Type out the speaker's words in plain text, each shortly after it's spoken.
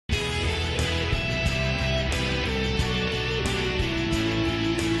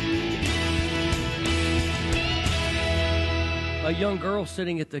a young girl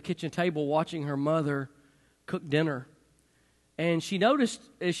sitting at the kitchen table watching her mother cook dinner. And she noticed,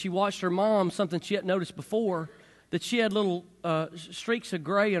 as she watched her mom, something she hadn't noticed before, that she had little streaks of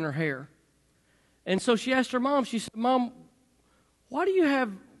gray in her hair. And so she asked her mom, she said, "Mom, why do you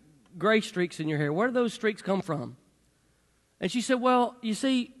have gray streaks in your hair? Where do those streaks come from?" And she said, "Well, you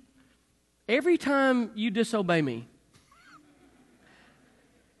see, every time you disobey me,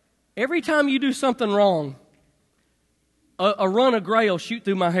 every time you do something wrong, a run of gray will shoot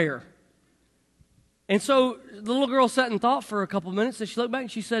through my hair." And so the little girl sat and thought for a couple of minutes, and she looked back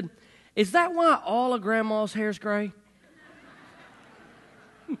and she said, "Is that why all of Grandma's hair's gray?"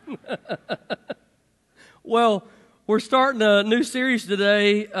 Well, we're starting a new series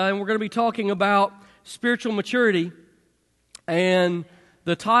today, and we're going to be talking about spiritual maturity. And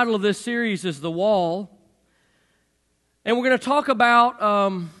the title of this series is The Wall. And we're going to talk about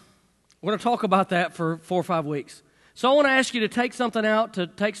that for 4 or 5 weeks. So I want to ask you to take something out, to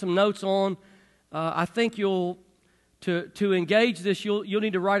take some notes on. I think to engage this, you'll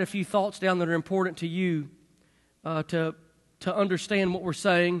need to write a few thoughts down that are important to you to understand what we're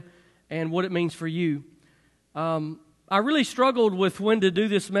saying and what it means for you. I really struggled with when to do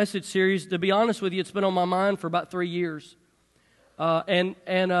this message series. To be honest with you, it's been on my mind for about 3 years. And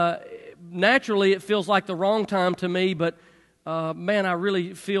naturally, it feels like the wrong time to me, but man, I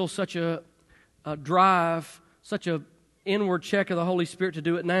really feel such a drive, such a inward check of the Holy Spirit to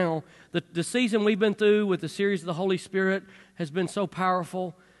do it now. The season we've been through with the series of the Holy Spirit has been so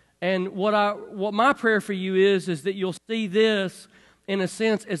powerful. And what my prayer for you is that you'll see this, in a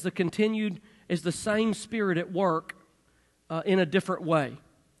sense, as the same Spirit at work in a different way.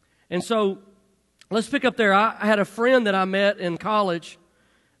 And so, let's pick up there. I had a friend that I met in college,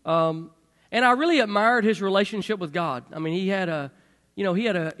 and I really admired his relationship with God. I mean, he had a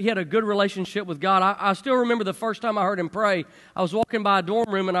good relationship with God. I still remember the first time I heard him pray. I was walking by a dorm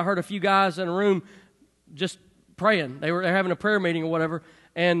room, and I heard a few guys in a room just praying. They were having a prayer meeting or whatever,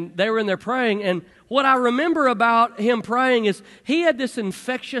 and they were in there praying. And what I remember about him praying is he had this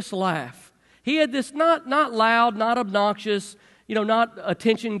infectious laugh. He had this not loud, not obnoxious, not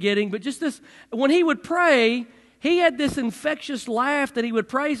attention-getting, but just this, when he would pray, he had this infectious laugh that he would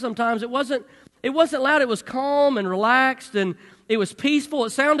pray sometimes. It wasn't loud, it was calm and relaxed, and it was peaceful. It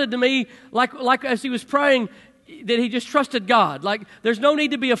sounded to me like as he was praying that he just trusted God. Like there's no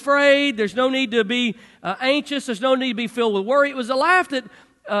need to be afraid, there's no need to be anxious, there's no need to be filled with worry. It was a laugh that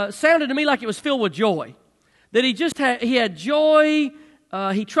sounded to me like it was filled with joy. That he had joy,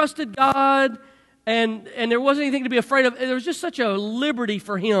 he trusted God, and there wasn't anything to be afraid of. There was just such a liberty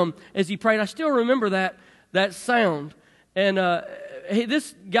for him as he prayed. I still remember that sound. And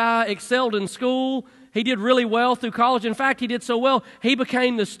this guy excelled in school. He did really well through college. In fact, he did so well, he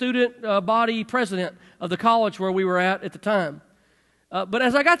became the student body president of the college where we were at the time. But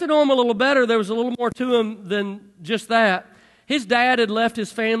as I got to know him a little better, there was a little more to him than just that. His dad had left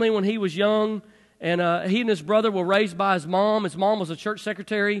his family when he was young, and he and his brother were raised by his mom. His mom was a church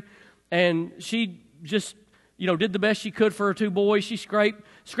secretary, and she just, did the best she could for her 2 boys. She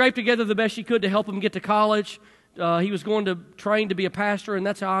scraped together the best she could to help him get to college. He was going to train to be a pastor, and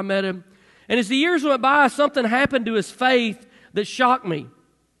that's how I met him. And as the years went by, something happened to his faith that shocked me.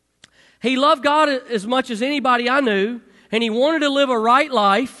 He loved God as much as anybody I knew, and he wanted to live a right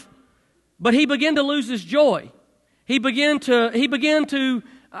life, but he began to lose his joy. He began to,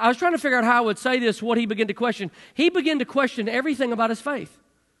 I was trying to figure out how I would say this, what he began to question. He began to question everything about his faith.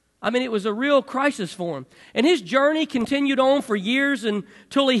 I mean, it was a real crisis for him. And his journey continued on for years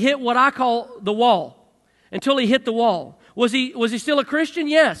until he hit what I call the wall. Until he hit the wall. Was he still a Christian?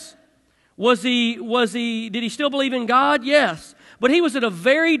 Yes. Did he still believe in God? Yes. But he was at a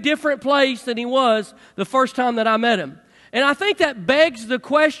very different place than he was the first time that I met him. And I think that begs the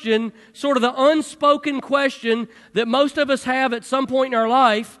question, sort of the unspoken question that most of us have at some point in our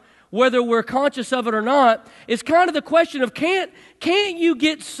life, whether we're conscious of it or not, is kind of the question of can't you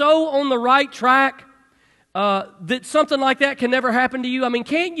get so on the right track that something like that can never happen to you? I mean,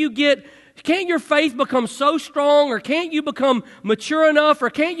 can't your faith become so strong, or can't you become mature enough, or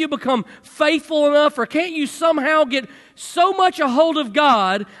can't you become faithful enough, or can't you somehow get so much a hold of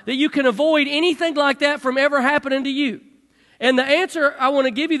God that you can avoid anything like that from ever happening to you? And the answer I want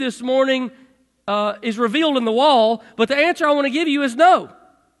to give you this morning is revealed in the wall, but the answer I want to give you is no.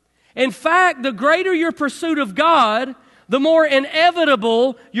 In fact, the greater your pursuit of God, the more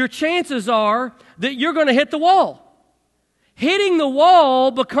inevitable your chances are that you're going to hit the wall. Hitting the wall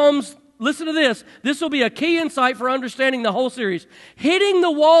becomes, listen to this will be a key insight for understanding the whole series. Hitting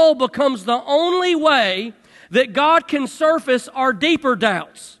the wall becomes the only way that God can surface our deeper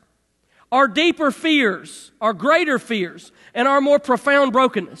doubts, our deeper fears, our greater fears, and our more profound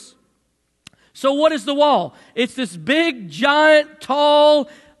brokenness. So what is the wall? It's this big, giant, tall,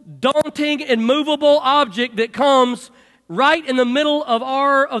 daunting, immovable object that comes right in the middle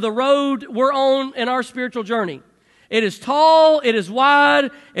of the road we're on in our spiritual journey. It is tall, it is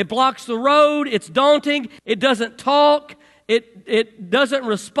wide, it blocks the road, it's daunting, it doesn't talk, it doesn't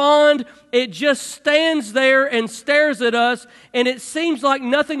respond, it just stands there and stares at us, and it seems like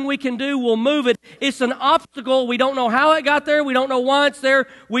nothing we can do will move it. It's an obstacle. We don't know how it got there, we don't know why it's there,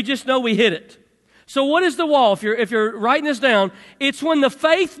 we just know we hit it. So what is the wall? If you're writing this down, it's when the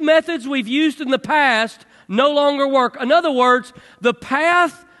faith methods we've used in the past no longer work. In other words, the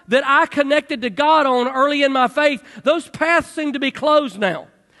path that I connected to God on early in my faith, those paths seem to be closed now.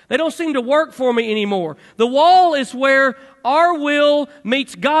 They don't seem to work for me anymore. The wall is where our will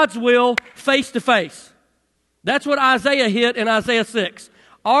meets God's will face to face. That's what Isaiah hit in Isaiah 6.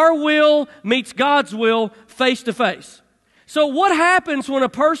 Our will meets God's will face to face. So what happens when a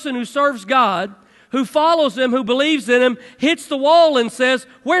person who serves God, who follows Him, who believes in Him, hits the wall and says,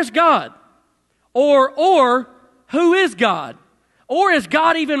 where's God? Or who is God? Or is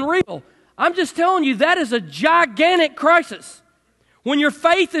God even real? I'm just telling you, that is a gigantic crisis. When your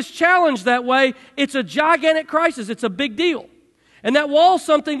faith is challenged that way, it's a gigantic crisis. It's a big deal. And that wall's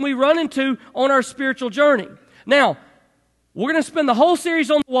something we run into on our spiritual journey. Now, we're going to spend the whole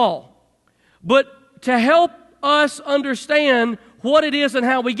series on the wall. But to help us understand what it is and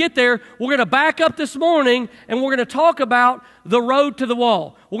how we get there, we're going to back up this morning and we're going to talk about the road to the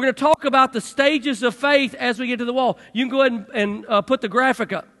wall. We're going to talk about the stages of faith as we get to the wall. You can go ahead and put the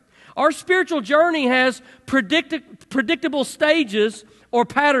graphic up. Our spiritual journey has predictable stages or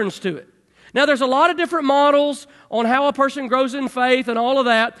patterns to it. Now, there's a lot of different models on how a person grows in faith and all of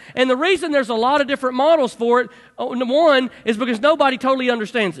that. And the reason there's a lot of different models for it, one, is because nobody totally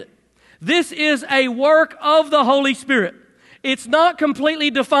understands it. This is a work of the Holy Spirit. It's not completely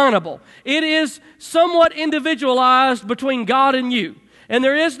definable. It is somewhat individualized between God and you. And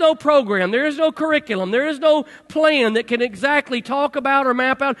there is no program, there is no curriculum, there is no plan that can exactly talk about or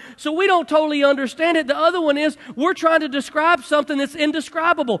map out. So we don't totally understand it. The other one is we're trying to describe something that's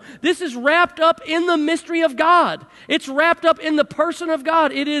indescribable. This is wrapped up in the mystery of God. It's wrapped up in the person of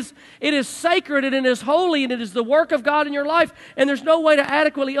God. It is sacred and it is holy and it is the work of God in your life. And there's no way to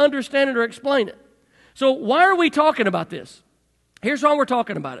adequately understand it or explain it. So why are we talking about this? Here's why we're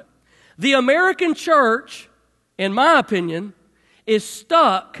talking about it. The American church, in my opinion, is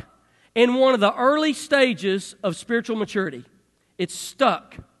stuck in one of the early stages of spiritual maturity. It's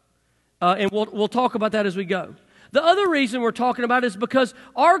stuck. And we'll talk about that as we go. The other reason we're talking about it is because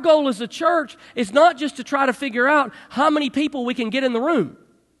our goal as a church is not just to try to figure out how many people we can get in the room.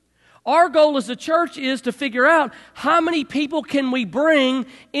 Our goal as a church is to figure out how many people can we bring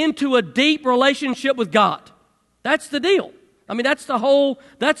into a deep relationship with God. That's the deal. I mean, that's the whole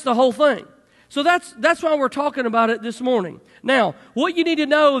thing. So that's why we're talking about it this morning. Now, what you need to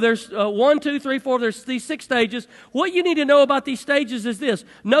know, there's 1, 2, 3, 4, there's these 6 stages. What you need to know about these stages is this.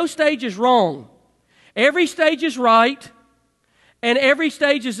 No stage is wrong. Every stage is right, and every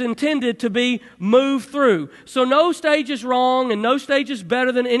stage is intended to be moved through. So no stage is wrong, and no stage is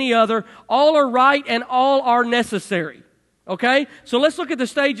better than any other. All are right, and all are necessary. Okay? So let's look at the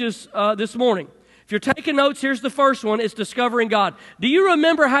stages this morning. If you're taking notes, here's the first one. It's discovering God. Do you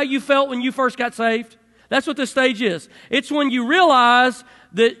remember how you felt when you first got saved? That's what this stage is. It's when you realize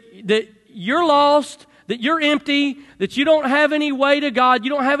that you're lost, that you're empty, that you don't have any way to God. You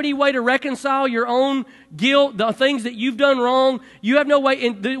don't have any way to reconcile your own guilt, the things that you've done wrong. You have no way.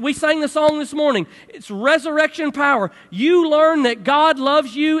 And we sang the song this morning. It's resurrection power. You learn that God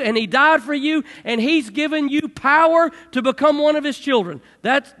loves you and He died for you and He's given you power to become one of His children.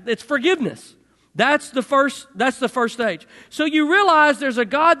 It's forgiveness. That's the first stage. So you realize there's a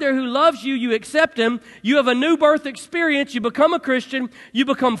God there who loves you. You accept Him. You have a new birth experience. You become a Christian. You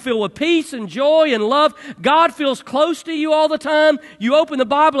become filled with peace and joy and love. God feels close to you all the time. You open the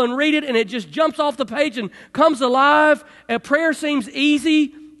Bible and read it, and it just jumps off the page and comes alive. And prayer seems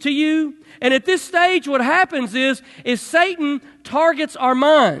easy to you. And at this stage, what happens is Satan targets our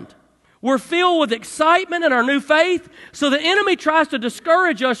mind. We're filled with excitement in our new faith, so the enemy tries to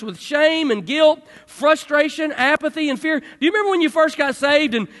discourage us with shame and guilt, frustration, apathy, and fear. Do you remember when you first got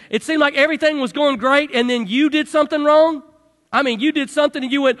saved and it seemed like everything was going great and then you did something wrong? I mean, you did something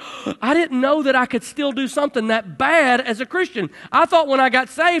and you went, I didn't know that I could still do something that bad as a Christian. I thought when I got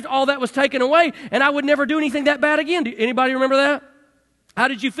saved, all that was taken away and I would never do anything that bad again. Anybody remember that? How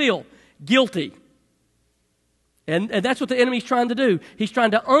did you feel? Guilty. And that's what the enemy's trying to do. He's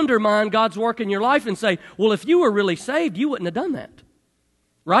trying to undermine God's work in your life and say, well, if you were really saved, you wouldn't have done that.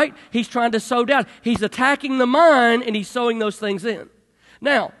 right? He's trying to sow doubt. He's attacking the mind, and he's sowing those things in.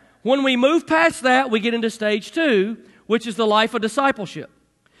 Now, when we move past that, we get into stage 2, which is the life of discipleship.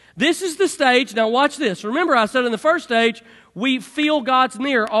 This is the stage. Now watch this. Remember, I said in the first stage, we feel God's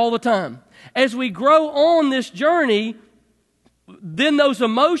near all the time. As we grow on this journey, then those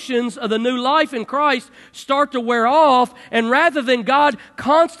emotions of the new life in Christ start to wear off, and rather than God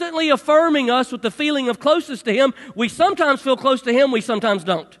constantly affirming us with the feeling of closeness to Him, we sometimes feel close to Him, we sometimes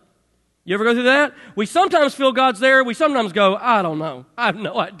don't. You ever go through that? We sometimes feel God's there, we sometimes go, I don't know. I have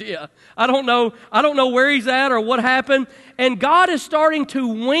no idea. I don't know where He's at or what happened. And God is starting to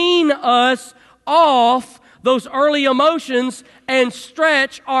wean us off those early emotions and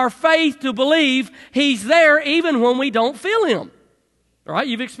stretch our faith to believe He's there even when we don't feel Him. All right,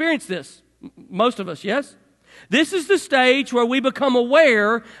 you've experienced this. Most of us, yes? This is the stage where we become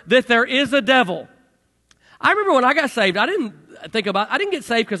aware that there is a devil. I remember when I got saved, I didn't get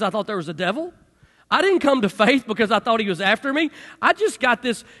saved because I thought there was a devil. I didn't come to faith because I thought He was after me. I just got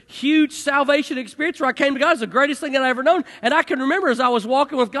this huge salvation experience where I came to God. It's the greatest thing that I ever known. And I can remember as I was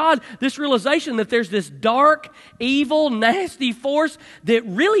walking with God, this realization that there's this dark, evil, nasty force that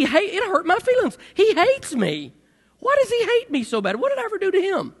really it hurt my feelings. He hates me. Why does He hate me so bad? What did I ever do to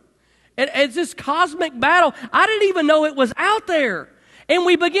Him? And it's this cosmic battle. I didn't even know it was out there. And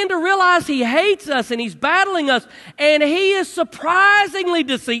we begin to realize He hates us and He's battling us. And He is surprisingly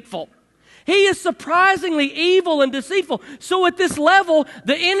deceitful. He is surprisingly evil and deceitful. So at this level,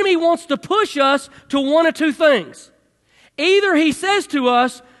 the enemy wants to push us to one of two things. Either he says to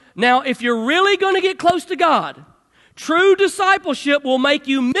us, now if you're really going to get close to God, true discipleship will make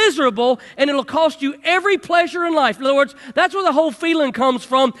you miserable and it'll cost you every pleasure in life. In other words, that's where the whole feeling comes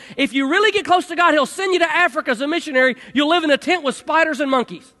from. If you really get close to God, He'll send you to Africa as a missionary. You'll live in a tent with spiders and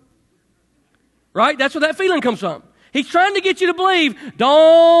monkeys. Right? That's where that feeling comes from. He's trying to get you to believe,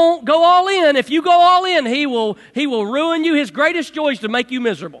 don't go all in. If you go all in, he will ruin you. His greatest joy is to make you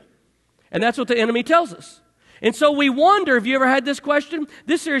miserable. And that's what the enemy tells us. And so we wonder, have you ever had this question?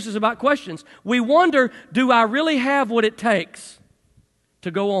 This series is about questions. We wonder, do I really have what it takes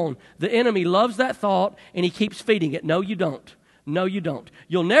to go on? The enemy loves that thought, and he keeps feeding it. No, you don't. No, you don't.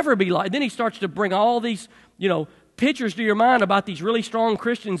 You'll never be like, then he starts to bring all these, pictures to your mind about these really strong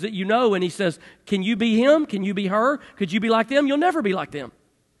Christians that you know, and he says, can you be him? Can you be her? Could you be like them? You'll never be like them.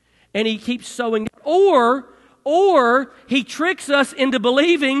 And he keeps sowing. Or he tricks us into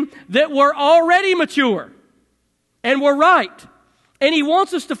believing that we're already mature and we're right. And he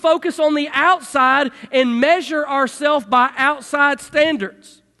wants us to focus on the outside and measure ourselves by outside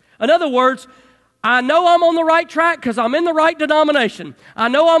standards. In other words, I know I'm on the right track because I'm in the right denomination. I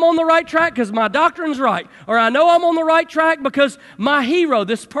know I'm on the right track because my doctrine's right. Or I know I'm on the right track because my hero,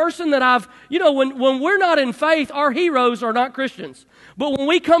 this person that when we're not in faith, our heroes are not Christians. But when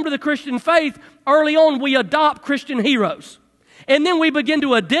we come to the Christian faith, early on we adopt Christian heroes. And then we begin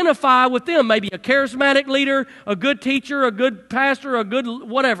to identify with them, maybe a charismatic leader, a good teacher, a good pastor, a good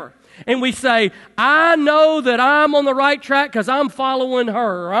whatever. And we say, I know that I'm on the right track because I'm following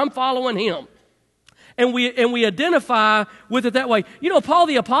her or I'm following him. And we identify with it that way. Paul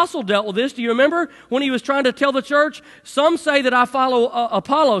the Apostle dealt with this. Do you remember when he was trying to tell the church, some say that I follow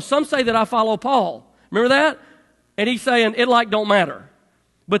Apollos, some say that I follow Paul. Remember that? And he's saying, it don't matter.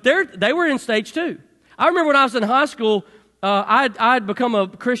 But they were in stage 2. I remember when I was in high school, I'd become a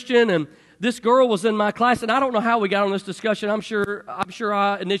Christian, and this girl was in my class, and I don't know how we got on this discussion. I'm sure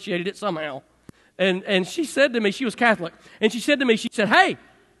I initiated it somehow. And she said to me, she was Catholic, and she said to me, hey,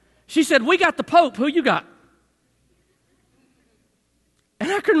 she said, we got the Pope. Who you got?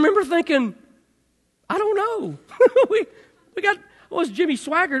 And I can remember thinking, I don't know. we got, it was Jimmy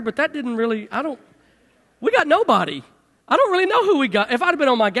Swaggart, but that didn't really, we got nobody. I don't really know who we got. If I'd have been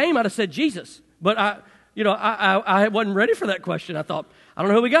on my game, I'd have said Jesus. But I wasn't ready for that question. I thought, I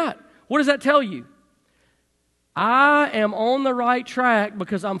don't know who we got. What does that tell you? I am on the right track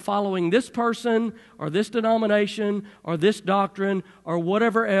because I'm following this person or this denomination or this doctrine or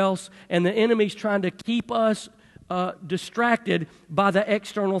whatever else, and the enemy's trying to keep us distracted by the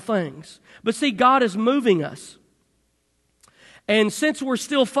external things. But see, God is moving us. And since we're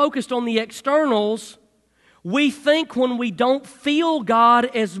still focused on the externals, we think when we don't feel God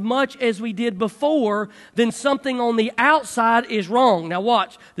as much as we did before, then something on the outside is wrong. Now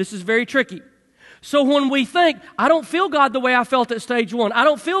watch, this is very tricky. So when we think, I don't feel God the way I felt at stage 1. I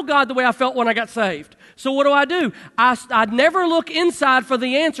don't feel God the way I felt when I got saved. So what do? I never look inside for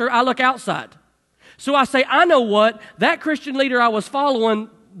the answer. I look outside. So I say, I know what? That Christian leader I was following,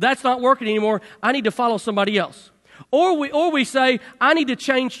 that's not working anymore. I need to follow somebody else. Or we say, I need to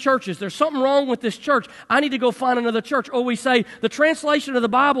change churches. There's something wrong with this church. I need to go find another church. Or we say, the translation of the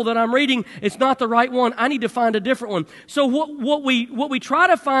Bible that I'm reading is not the right one. I need to find a different one. So what we try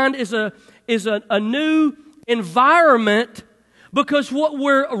to find is a new environment, because what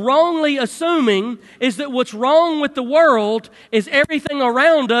we're wrongly assuming is that what's wrong with the world is everything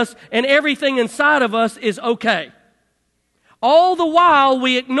around us and everything inside of us is okay. All the while,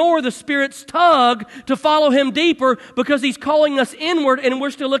 we ignore the Spirit's tug to follow Him deeper because He's calling us inward and we're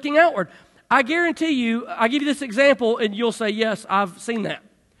still looking outward. I guarantee you, I give you this example and you'll say, yes, I've seen that.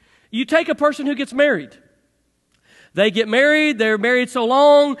 You take a person who gets married. They get married, they're married so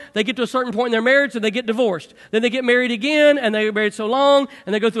long, they get to a certain point in their marriage and they get divorced. Then they get married again and they get married so long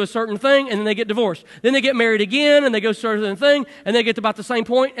and they go through a certain thing and then they get divorced. Then they get married again and they go through a certain thing and they get to about the same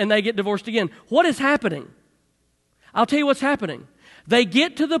point and they get divorced again. What is happening? I'll tell you what's happening. They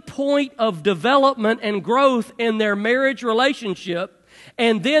get to the point of development and growth in their marriage relationship,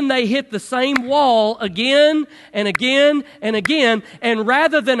 and then they hit the same wall again and again and again, and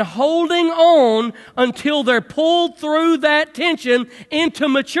rather than holding on until they're pulled through that tension into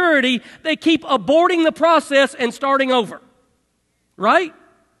maturity, they keep aborting the process and starting over. Right?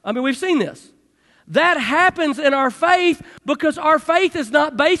 I mean, we've seen this. That happens in our faith because our faith is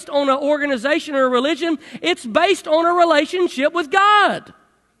not based on an organization or a religion. It's based on a relationship with God.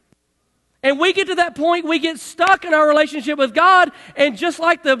 And we get to that point, we get stuck in our relationship with God, and just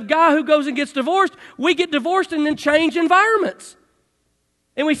like the guy who goes and gets divorced, we get divorced and then change environments.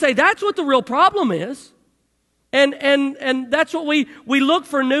 And we say, that's what the real problem is. And that's what we look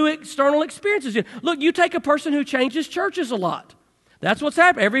for, new external experiences. Look, you take a person who changes churches a lot. That's what's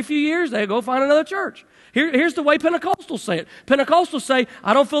happened. Every few years, they go find another church. Here's the way Pentecostals say it. Pentecostals say,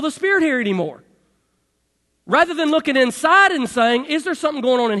 I don't feel the Spirit here anymore. Rather than looking inside and saying, is there something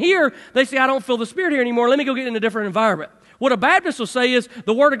going on in here? They say, I don't feel the Spirit here anymore. Let me go get in a different environment. What a Baptist will say is,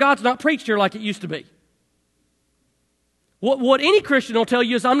 the Word of God's not preached here like it used to be. What any Christian will tell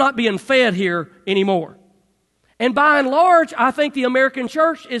you is, I'm not being fed here anymore. And by and large, I think the American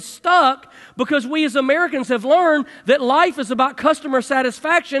church is stuck because we as Americans have learned that life is about customer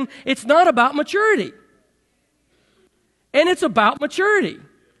satisfaction. It's not about maturity. And it's about maturity.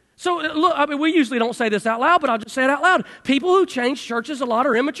 So, look, I mean, we usually don't say this out loud, but I'll just say it out loud. People who change churches a lot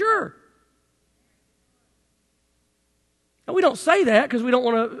are immature. And we don't say that because we don't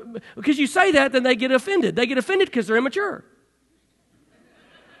want to, because you say that, then they get offended. They get offended because they're immature.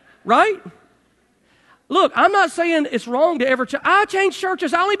 Right? Look, I'm not saying it's wrong to ever change. I changed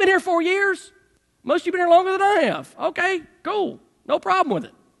churches. I only been here 4 years. Most of you have been here longer than I have. Okay, cool. No problem with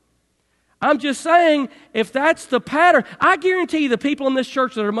it. I'm just saying, if that's the pattern, I guarantee you the people in this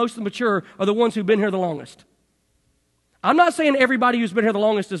church that are most mature are the ones who've been here the longest. I'm not saying everybody who's been here the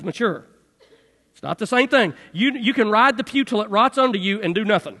longest is mature. It's not the same thing. You can ride the pew till it rots under you and do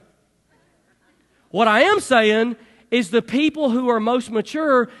nothing. What I am saying is the people who are most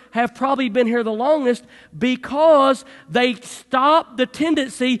mature have probably been here the longest because they stopped the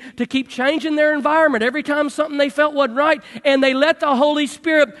tendency to keep changing their environment every time something they felt wasn't right, and they let the Holy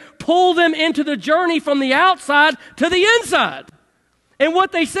Spirit pull them into the journey from the outside to the inside. And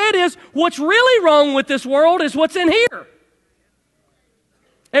what they said is, what's really wrong with this world is what's in here.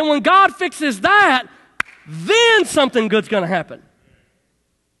 And when God fixes that, then something good's going to happen.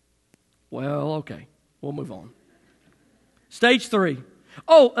 Well, okay, we'll move on. Stage 3.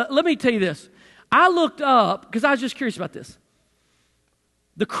 Let me tell you this. I looked up, because I was just curious about this.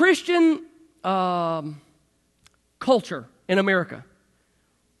 The Christian culture in America.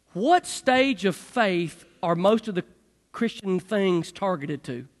 What stage of faith are most of the Christian things targeted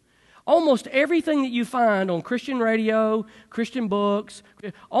to? Almost everything that you find on Christian radio, Christian books,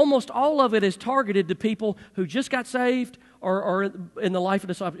 almost all of it is targeted to people who just got saved or in the life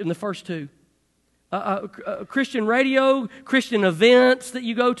of the in the first two. Christian radio, Christian events that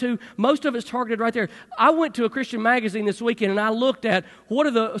you go to, most of it's targeted right there. I went to a Christian magazine this weekend and I looked at what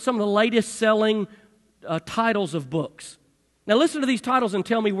are some of the latest selling titles of books. Now listen to these titles and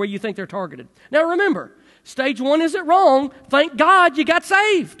tell me where you think they're targeted. Now remember, stage 1 isn't wrong. Thank God you got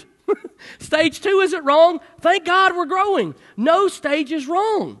saved. Stage 2 isn't wrong. Thank God we're growing. No stage is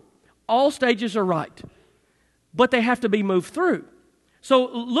wrong. All stages are right. But they have to be moved through. So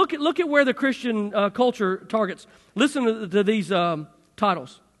look at where the Christian culture targets. Listen to these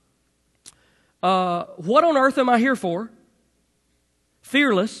titles. What on earth am I here for?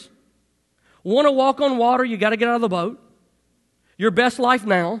 Fearless. Want to walk on water, you got to get out of the boat. Your best life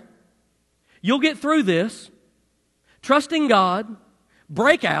now. You'll get through this. Trusting God.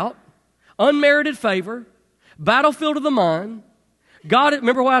 Breakout. Unmerited favor. Battlefield of the mind. God,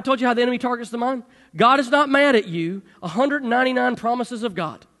 remember why I told you how the enemy targets the mind? God is not mad at you. 199 promises of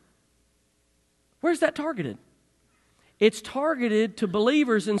God. Where's that targeted? It's targeted to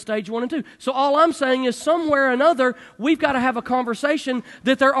believers in stage 1 and 2. So all I'm saying is somewhere or another, we've got to have a conversation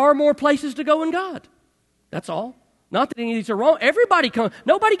that there are more places to go in God. That's all. Not that any of these are wrong.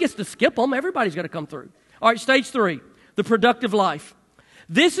 Nobody gets to skip them. Everybody's got to come through. All right, stage 3, the productive life.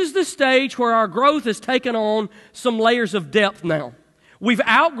 This is the stage where our growth has taken on some layers of depth now. We've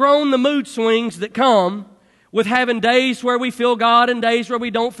outgrown the mood swings that come with having days where we feel God and days where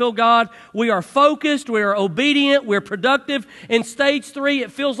we don't feel God. We are focused, we are obedient, we're productive. In stage 3,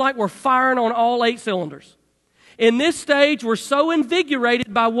 it feels like we're firing on all 8 cylinders. In this stage, we're so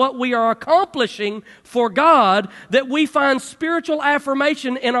invigorated by what we are accomplishing for God that we find spiritual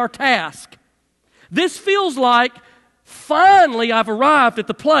affirmation in our task. This feels like, finally, I've arrived at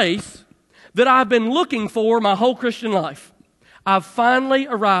the place that I've been looking for my whole Christian life. I've finally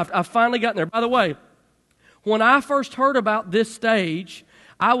arrived. I've finally gotten there. By the way, when I first heard about this stage,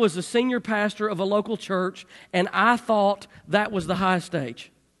 I was a senior pastor of a local church, and I thought that was the highest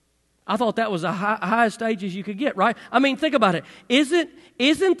stage. I thought that was the highest stage as you could get, right? I mean, think about it.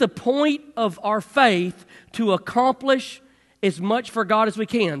 Isn't the point of our faith to accomplish as much for God as we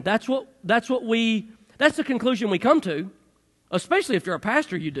can? That's the conclusion we come to, especially if you're a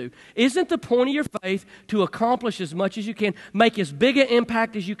pastor, you do. Isn't the point of your faith to accomplish as much as you can, make as big an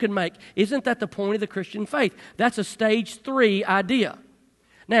impact as you can make? Isn't that the point of the Christian faith? That's a stage 3 idea.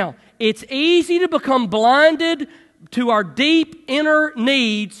 Now, it's easy to become blinded to our deep inner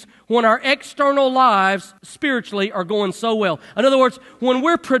needs when our external lives spiritually are going so well. In other words, when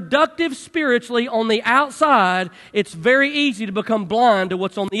we're productive spiritually on the outside, it's very easy to become blind to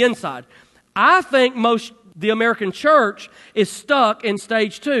what's on the inside. I think the American church is stuck in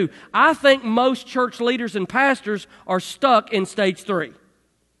stage 2. I think most church leaders and pastors are stuck in stage 3.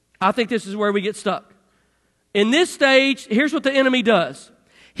 I think this is where we get stuck. In this stage, here's what the enemy does.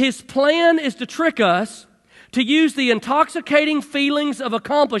 His plan is to trick us, to use the intoxicating feelings of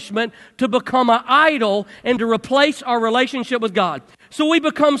accomplishment to become an idol and to replace our relationship with God. So we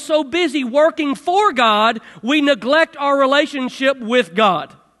become so busy working for God, we neglect our relationship with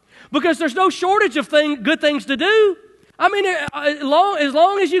God. Because there's no shortage of good things to do. I mean, as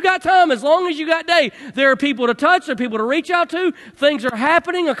long as you got time, as long as you got day, there are people to touch, there are people to reach out to, things are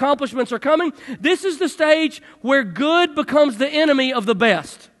happening, accomplishments are coming. This is the stage where good becomes the enemy of the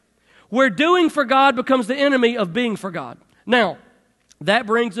best. Where doing for God becomes the enemy of being for God. Now, that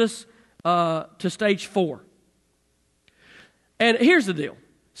brings us to stage 4. And here's the deal.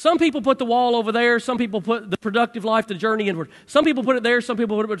 Some people put the wall over there. Some people put the productive life, the journey inward. Some people put it there. Some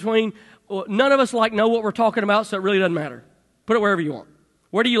people put it between. None of us know what we're talking about, so it really doesn't matter. Put it wherever you want.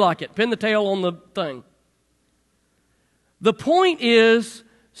 Where do you like it? Pin the tail on the thing. The point is,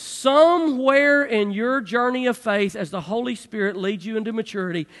 somewhere in your journey of faith, as the Holy Spirit leads you into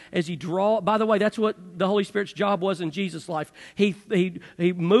maturity, as by the way, that's what the Holy Spirit's job was in Jesus' life. He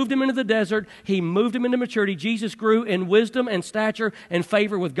moved him into the desert. He moved him into maturity. Jesus grew in wisdom and stature and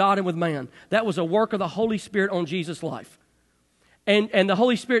favor with God and with man. That was a work of the Holy Spirit on Jesus' life. And the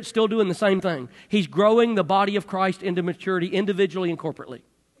Holy Spirit's still doing the same thing. He's growing the body of Christ into maturity individually and corporately.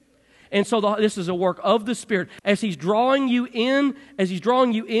 And so this is a work of the Spirit. As He's drawing you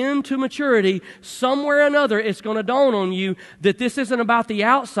into maturity, somewhere or another it's going to dawn on you that this isn't about the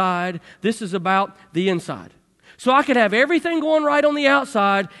outside, this is about the inside. So I could have everything going right on the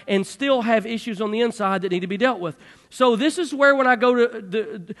outside and still have issues on the inside that need to be dealt with. So this is where when I go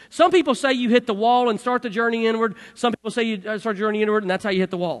to, some people say you hit the wall and start the journey inward. Some people say you start the journey inward and that's how you hit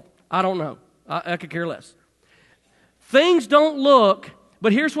the wall. I don't know. I could care less. Things don't look...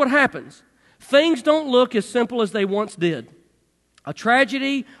 But here's what happens. Things don't look as simple as they once did. A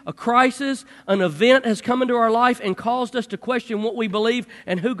tragedy, a crisis, an event has come into our life and caused us to question what we believe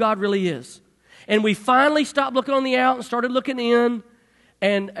and who God really is. And we finally stopped looking on the out and started looking in,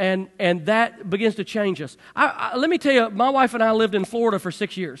 and that begins to change us. Let me tell you, my wife and I lived in Florida for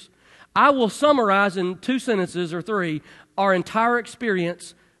 6 years. I will summarize in 2 sentences or 3 our entire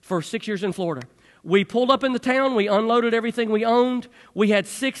experience for 6 years in Florida. We pulled up in the town. We unloaded everything we owned. We had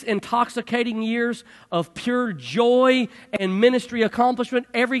 6 intoxicating years of pure joy and ministry accomplishment.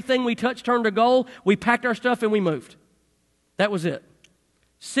 Everything we touched turned to gold. We packed our stuff and we moved. That was it.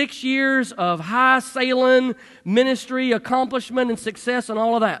 6 years of high sailing ministry accomplishment and success and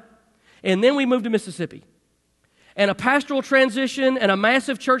all of that. And then we moved to Mississippi. And a pastoral transition, and a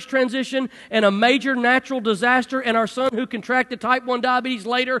massive church transition, and a major natural disaster, and our son who contracted type 1 diabetes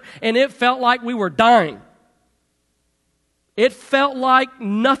later, and it felt like we were dying. It felt like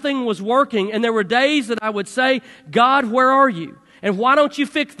nothing was working, and there were days that I would say, God, where are you? And why don't you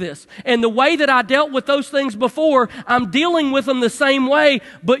fix this? And the way that I dealt with those things before, I'm dealing with them the same way,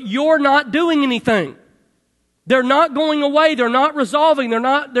 but you're not doing anything. They're not going away. They're not resolving. They're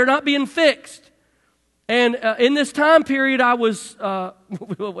not being fixed. And in this time period, I was,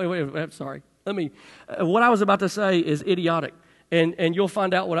 wait, I'm sorry. What I was about to say is idiotic. And you'll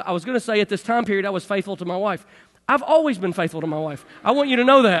find out what I was going to say. At this time period, I was faithful to my wife. I've always been faithful to my wife. I want you to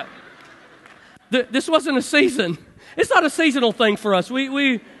know that. This wasn't a season. It's not a seasonal thing for us.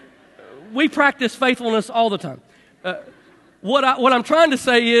 We practice faithfulness all the time. What I'm trying to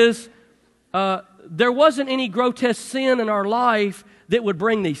say is there wasn't any grotesque sin in our life that would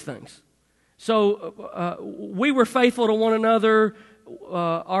bring these things. So we were faithful to one another.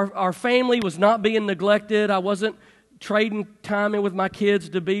 Our family was not being neglected. I wasn't trading time in with my kids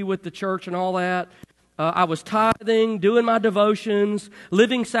to be with the church and all that. I was tithing, doing my devotions,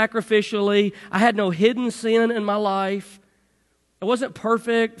 living sacrificially. I had no hidden sin in my life. I wasn't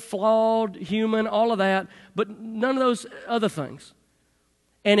perfect, flawed, human, all of that, but none of those other things.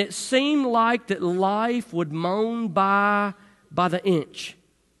 And it seemed like that life would moan by the inch.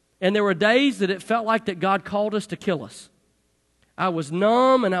 And there were days that it felt like that God called us to kill us. I was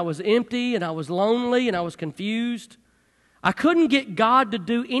numb and I was empty and I was lonely and I was confused. I couldn't get God to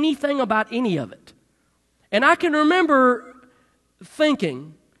do anything about any of it. And I can remember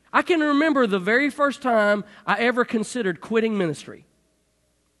the very first time I ever considered quitting ministry.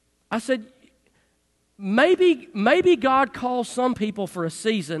 I said, maybe God calls some people for a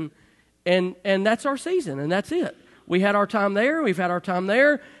season, and that's our season, and that's it. We had our time there, we've had our time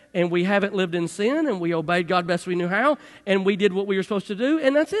there, and we haven't lived in sin, and we obeyed God best we knew how, and we did what we were supposed to do,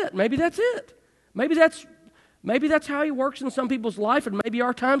 and that's it. Maybe that's it. Maybe that's how He works in some people's life, and maybe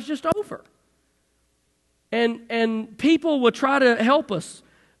our time's just over. And people would try to help us,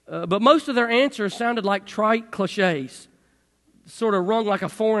 but most of their answers sounded like trite cliches, sort of rung like a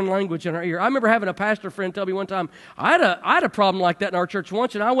foreign language in our ear. I remember having a pastor friend tell me one time, I had a problem like that in our church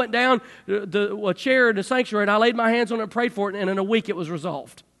once, and I went down to a chair in the sanctuary, and I laid my hands on it and prayed for it, and in a week it was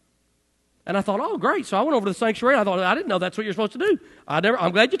resolved. And I thought, oh, great. So I went over to the sanctuary. I thought, I didn't know that's what you're supposed to do.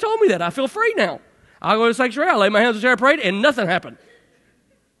 I'm glad you told me that. I feel free now. I go to the sanctuary, I lay my hands on the chair, I prayed, and nothing happened.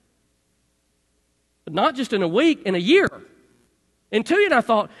 But not just in a week, in a year. In 2 years, I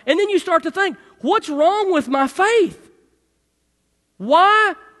thought, and then you start to think, what's wrong with my faith?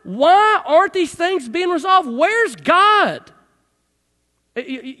 Why aren't these things being resolved? Where's God?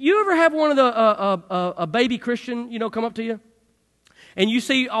 You ever have one of the a baby Christian, come up to you? And you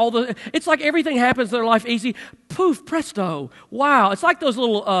see it's like everything happens in their life easy. Poof, presto, wow. It's like those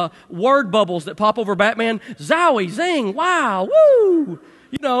little word bubbles that pop over Batman. Zowie, zing, wow, woo.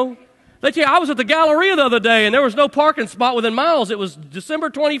 I was at the Galleria the other day, and there was no parking spot within miles. It was December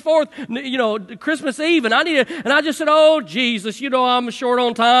 24th, Christmas Eve, and I just said, oh, Jesus, I'm short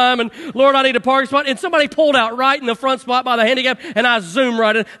on time, and Lord, I need a parking spot. And somebody pulled out right in the front spot by the handicap, and I zoomed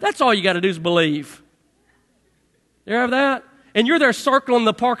right in. That's all you got to do is believe. You ever have that? And you're there circling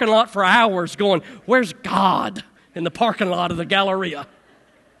the parking lot for hours going, where's God in the parking lot of the Galleria?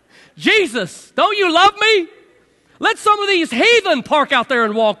 Jesus, don't you love me? Let some of these heathen park out there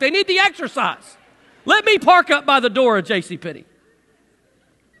and walk. They need the exercise. Let me park up by the door of JCPenney.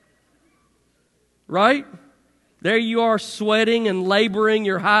 Right? There you are sweating and laboring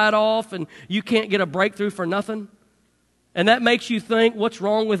your hide off, and you can't get a breakthrough for nothing. And that makes you think, what's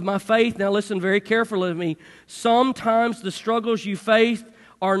wrong with my faith? Now listen very carefully to me. Sometimes the struggles you face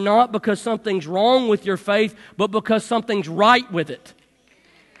are not because something's wrong with your faith, but because something's right with it.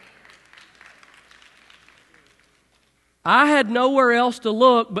 I had nowhere else to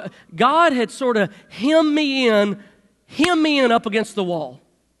look, but God had sort of hemmed me in up against the wall.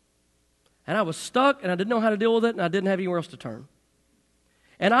 And I was stuck, and I didn't know how to deal with it, and I didn't have anywhere else to turn.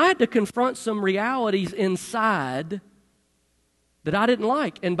 And I had to confront some realities inside that I didn't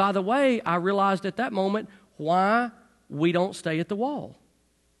like. And by the way, I realized at that moment why we don't stay at the wall.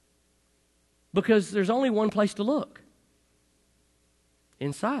 Because there's only one place to look.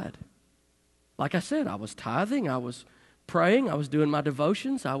 Inside. Like I said, I was tithing, I was praying, I was doing my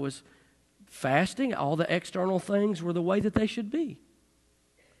devotions, I was fasting. All the external things were the way that they should be.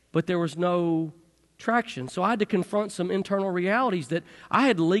 But there was no traction. So I had to confront some internal realities that I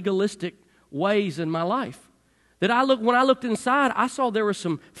had legalistic ways in my life. When I looked inside, I saw there was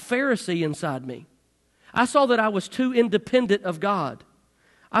some Pharisee inside me. I saw that I was too independent of God.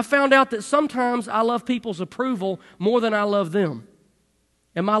 I found out that sometimes I love people's approval more than I love them.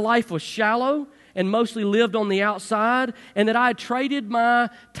 And my life was shallow, and mostly lived on the outside, and that I had traded my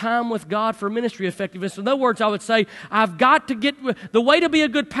time with God for ministry effectiveness. In other words, I would say, I've got to get, the way to be a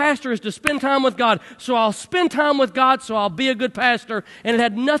good pastor is to spend time with God. So I'll spend time with God, so I'll be a good pastor. And it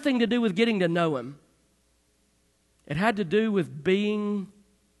had nothing to do with getting to know Him. It had to do with being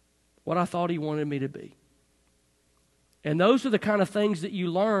what I thought He wanted me to be. And those are the kind of things that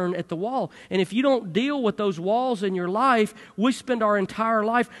you learn at the wall. And if you don't deal with those walls in your life, we spend our entire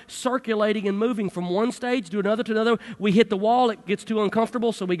life circulating and moving from one stage to another. We hit the wall, it gets too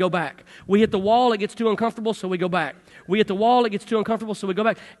uncomfortable, so we go back. We hit the wall, it gets too uncomfortable, so we go back. We hit the wall, it gets too uncomfortable, so we go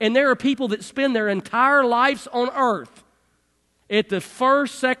back. And there are people that spend their entire lives on earth at the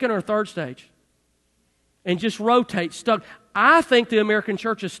first, second, or third stage and just rotate, stuck. I think the American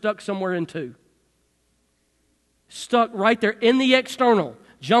church is stuck somewhere in two. Stuck right there in the external,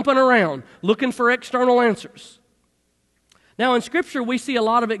 jumping around, looking for external answers. Now, in Scripture, we see a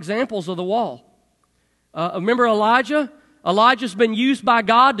lot of examples of the wall. Remember Elijah? Elijah's been used by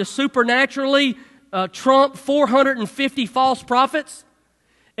God to supernaturally trump 450 false prophets.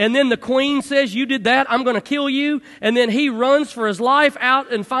 And then the queen says, you did that, I'm going to kill you. And then he runs for his life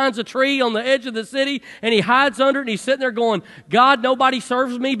out and finds a tree on the edge of the city, and he hides under it, and he's sitting there going, God, nobody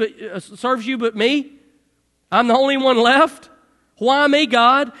serves you but me. I'm the only one left. Why me,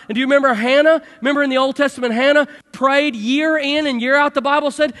 God? And do you remember Hannah? Remember in the Old Testament, Hannah prayed year in and year out, the Bible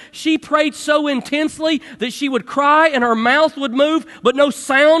said. She prayed so intensely that she would cry and her mouth would move, but no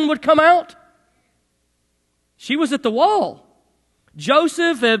sound would come out. She was at the wall.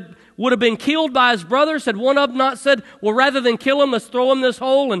 Joseph would have been killed by his brothers, had one of them not said, well, rather than kill him, let's throw him in this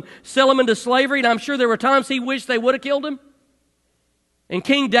hole and sell him into slavery. And I'm sure there were times he wished they would have killed him. And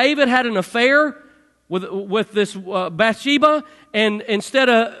King David had an affair with this Bathsheba, and instead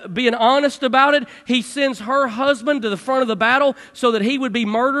of being honest about it, he sends her husband to the front of the battle so that he would be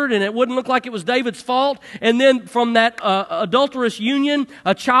murdered and it wouldn't look like it was David's fault. And then from that adulterous union,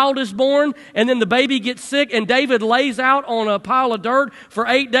 a child is born, and then the baby gets sick, and David lays out on a pile of dirt for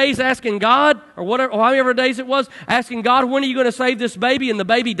 8 days asking God, or whatever, or however days it was, asking God, when are you going to save this baby? And the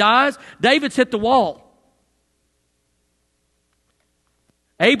baby dies. David's hit the wall.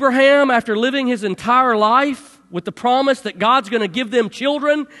 Abraham, after living his entire life with the promise that God's going to give them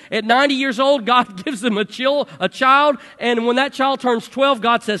children, at 90 years old, God gives them a child, and when that child turns 12,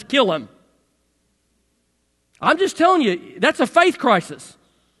 God says, kill him. I'm just telling you, that's a faith crisis.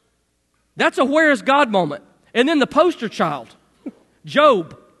 That's a where is God moment. And then the poster child,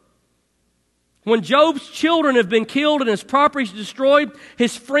 Job. When Job's children have been killed and his properties destroyed,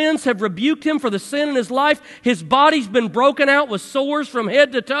 his friends have rebuked him for the sin in his life. His body's been broken out with sores from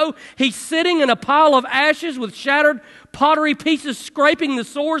head to toe. He's sitting in a pile of ashes with shattered pottery pieces scraping the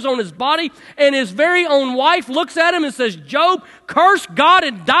sores on his body. And his very own wife looks at him and says, Job, curse God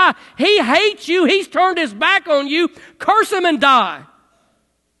and die. He hates you. He's turned his back on you. Curse him and die.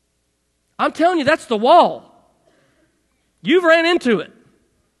 I'm telling you, that's the wall. You've ran into it.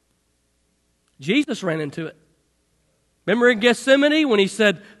 Jesus ran into it. Remember in Gethsemane when he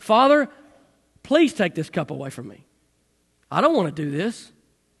said, Father, please take this cup away from me. I don't want to do this.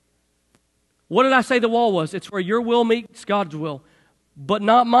 What did I say the wall was? It's where your will meets God's will. But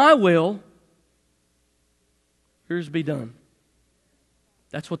not my will. Yours be done.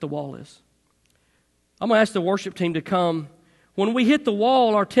 That's what the wall is. I'm going to ask the worship team to come. When we hit the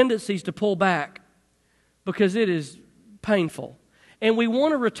wall, our tendency is to pull back because it is painful. And we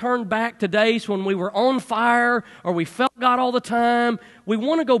want to return back to days when we were on fire or we felt God all the time. We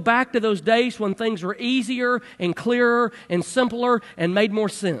want to go back to those days when things were easier and clearer and simpler and made more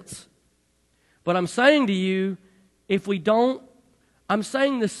sense. But I'm saying to you, if we don't, I'm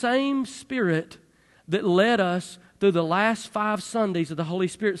saying the same Spirit that led us through the last 5 Sundays of the Holy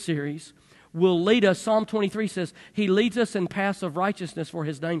Spirit series will lead us. Psalm 23 says, He leads us in paths of righteousness for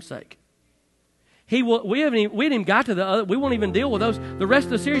His name's sake. We haven't even got to the other. We won't even deal with those. The rest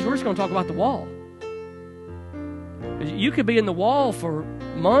of the series, we're just going to talk about the wall. You could be in the wall for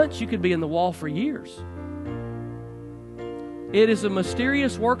months. You could be in the wall for years. It is a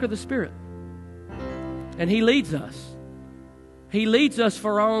mysterious work of the Spirit. And He leads us. He leads us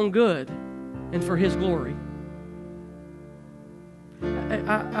for our own good and for His glory.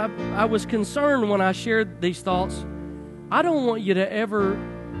 I was concerned when I shared these thoughts. I don't want you to ever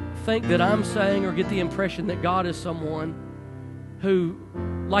think that I'm saying or get the impression that God is someone who,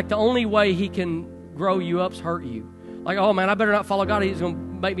 like, the only way He can grow you up is hurt you. Like, oh man, I better not follow God. He's going to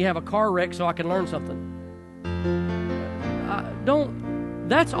make me have a car wreck so I can learn something.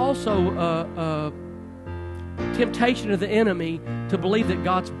 That's also a temptation of the enemy to believe that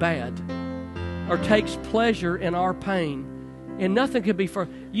God's bad or takes pleasure in our pain And nothing could be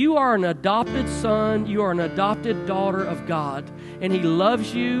further. You are an adopted son. You are an adopted daughter of God. And He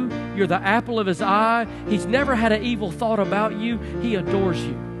loves you. You're the apple of His eye. He's never had an evil thought about you. He adores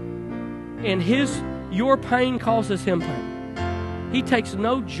you. And your pain causes Him pain. He takes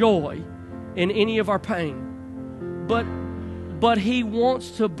no joy in any of our pain. But He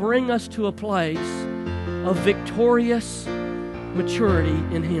wants to bring us to a place of victorious maturity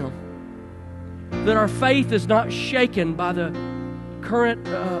in Him. That our faith is not shaken by the current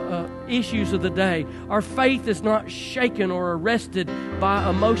issues of the day. Our faith is not shaken or arrested by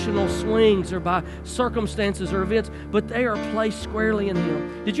emotional swings or by circumstances or events, but they are placed squarely in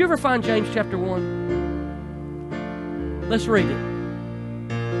Him. Did you ever find James chapter 1? Let's read it.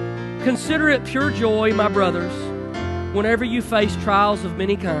 Consider it pure joy, my brothers, whenever you face trials of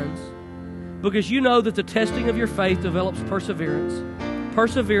many kinds, because you know that the testing of your faith develops perseverance.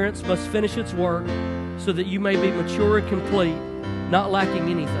 Perseverance must finish its work so that you may be mature and complete, not lacking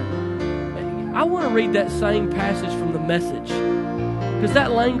anything. I want to read that same passage from the Message, because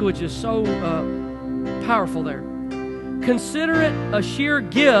that language is so powerful there. Consider it a sheer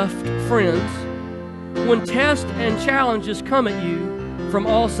gift, friends, when tests and challenges come at you from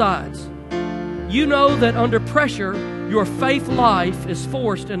all sides. You know that under pressure, your faith life is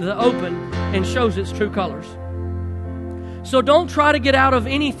forced into the open and shows its true colors. So don't try to get out of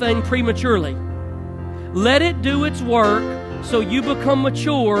anything prematurely. Let it do its work so you become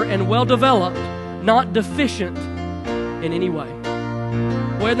mature and well-developed, not deficient in any way.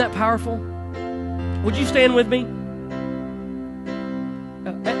 Well, isn't that powerful? Would you stand with me?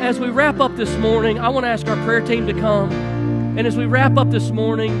 As we wrap up this morning, I want to ask our prayer team to come. And as we wrap up this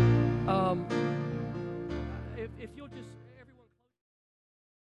morning,